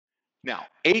Now,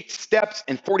 8 steps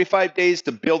in 45 days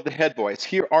to build the head voice.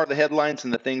 Here are the headlines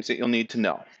and the things that you'll need to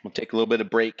know. We'll take a little bit of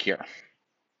break here.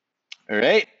 All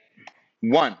right.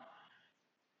 1,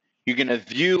 you're going to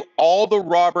view all the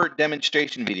Robert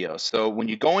demonstration videos. So when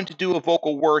you go in to do a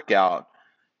vocal workout,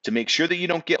 to make sure that you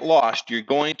don't get lost, you're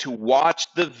going to watch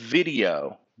the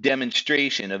video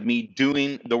demonstration of me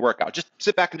doing the workout. Just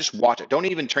sit back and just watch it. Don't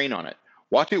even train on it.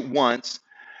 Watch it once,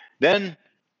 then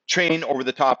train over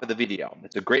the top of the video.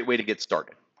 It's a great way to get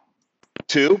started.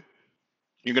 2,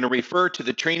 you're going to refer to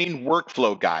the training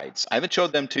workflow guides. I haven't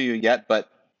showed them to you yet, but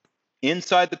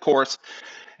inside the course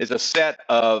is a set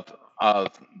of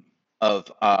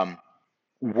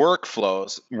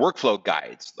workflow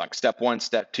guides, like step 1,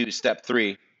 step 2, step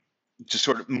 3, just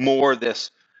sort of more this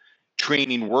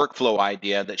training workflow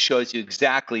idea that shows you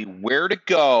exactly where to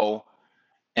go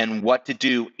and what to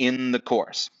do in the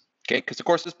course. Okay, because the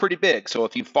course is pretty big. So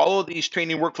if you follow these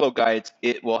training workflow guides,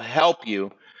 it will help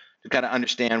you to kind of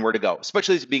understand where to go.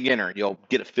 Especially as a beginner, you'll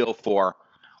get a feel for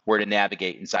where to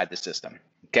navigate inside the system.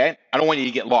 Okay, I don't want you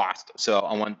to get lost. So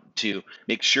I want to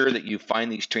make sure that you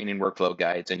find these training workflow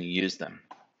guides and you use them.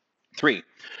 3,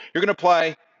 you're going to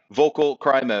apply vocal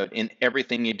cry mode in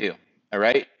everything you do. All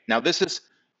right, now this is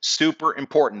super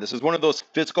important. This is one of those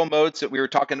physical modes that we were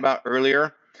talking about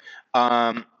earlier.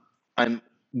 I'm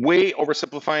way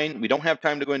oversimplifying. We don't have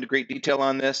time to go into great detail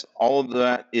on this. All of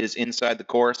that is inside the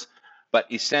course. But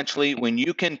essentially, when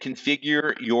you can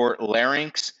configure your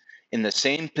larynx in the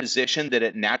same position that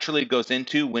it naturally goes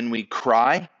into when we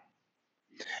cry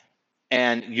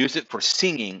and use it for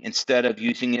singing instead of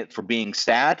using it for being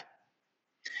sad,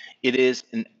 it is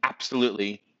an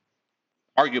absolutely,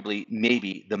 arguably,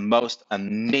 maybe the most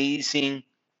amazing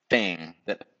thing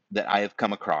that I have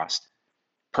come across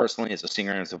personally as a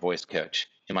singer and as a voice coach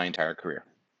in my entire career.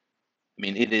 I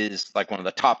mean, it is like one of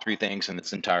the top 3 things in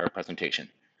this entire presentation.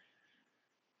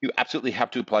 You absolutely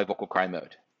have to apply vocal cry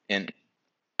mode. And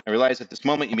I realize at this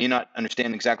moment you may not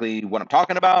understand exactly what I'm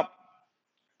talking about.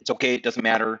 It's okay, it doesn't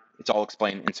matter. It's all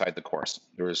explained inside the course.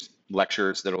 There's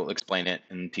lectures that will explain it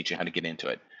and teach you how to get into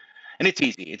it. And it's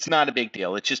easy. It's not a big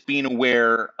deal. It's just being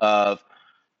aware of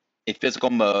a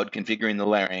physical mode, configuring the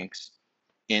larynx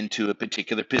into a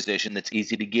particular position that's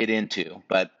easy to get into.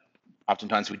 But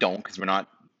oftentimes we don't because we're not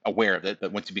aware of it.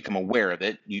 But once you become aware of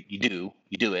it, you do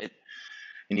it.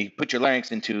 And you put your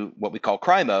larynx into what we call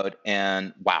cry mode,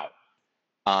 and wow.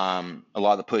 A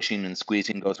lot of the pushing and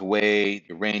squeezing goes away.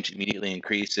 Your range immediately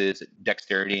increases.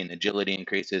 Dexterity and agility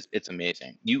increases. It's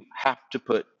amazing. You have to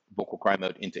put vocal cry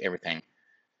mode into everything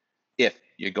if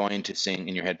you're going to sing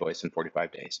in your head voice in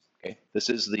 45 days. Okay, this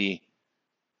is the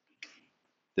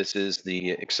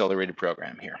accelerated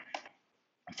program here.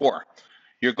 4,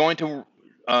 you're going to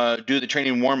do the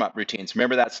training warm-up routines.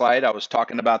 Remember that slide? I was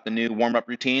talking about the new warm-up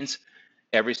routines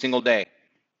every single day.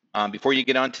 Before you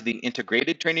get onto the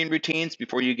integrated training routines,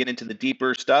 before you get into the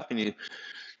deeper stuff and you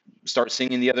start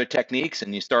singing the other techniques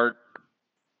and you start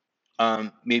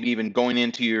maybe even going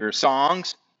into your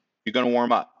songs, you're going to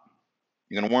warm up.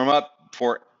 You're going to warm up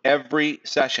for every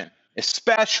session,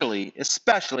 especially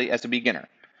as a beginner.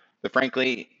 But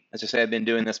frankly, as I say, I've been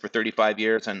doing this for 35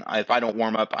 years, and if I don't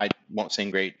warm up, I won't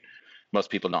sing great. Most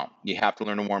people don't. You have to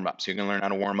learn to warm up. So you're going to learn how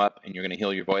to warm up, and you're going to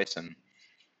heal your voice, and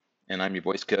I'm your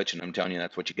voice coach, and I'm telling you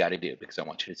that's what you got to do because I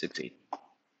want you to succeed.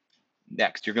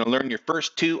 Next, you're going to learn your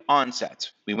first 2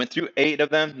 onsets. We went through 8 of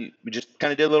them. We just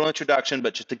kind of did a little introduction,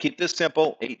 but just to keep this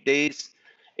simple, 8 days,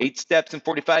 8 steps in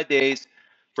 45 days.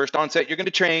 First onset you're going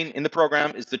to train in the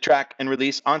program is the track and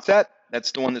release onset.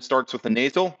 That's the one that starts with the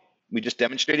nasal. We just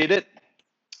demonstrated it.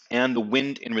 And the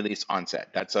wind and release onset.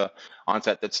 That's a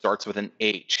onset that starts with an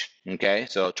H. Okay,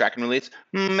 so track and release,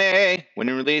 may, wind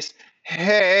and release,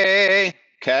 hey.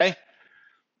 Okay.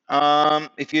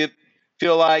 If you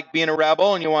feel like being a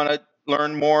rebel and you want to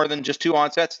learn more than just 2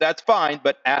 onsets, that's fine.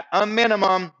 But at a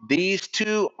minimum, these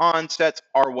 2 onsets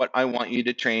are what I want you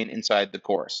to train inside the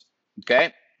course.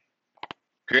 Okay.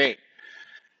 Great.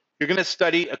 You're going to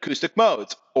study acoustic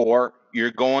modes, or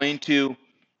you're going to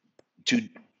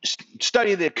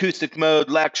study the acoustic mode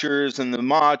lectures and the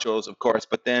modules, of course,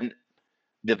 but then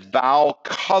the vowel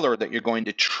color that you're going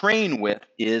to train with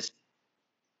is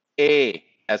A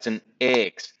as in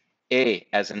eggs, A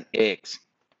as in eggs.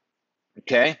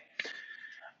 Okay?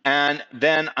 And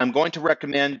then I'm going to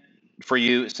recommend for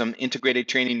you some integrated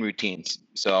training routines.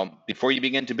 So before you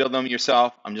begin to build them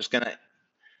yourself, I'm just going to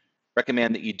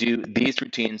recommend that you do these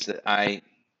routines that I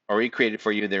already created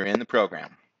for you. They're in the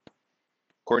program.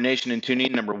 Coordination and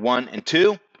tuning, number 1 and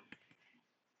 2.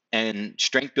 And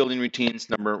strength building routines,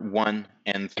 number 1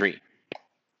 and 3.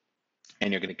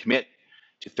 And you're going to commit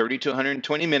to 30 to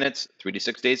 120 minutes, 3 to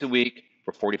 6 days a week,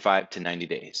 for 45 to 90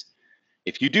 days.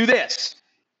 If you do this,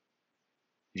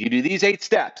 if you do these 8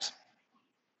 steps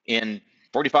in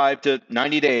 45 to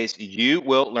 90 days, you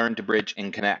will learn to bridge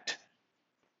and connect.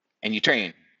 And you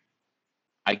train.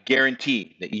 I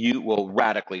guarantee that you will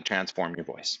radically transform your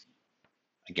voice.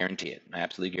 I guarantee it. I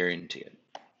absolutely guarantee it.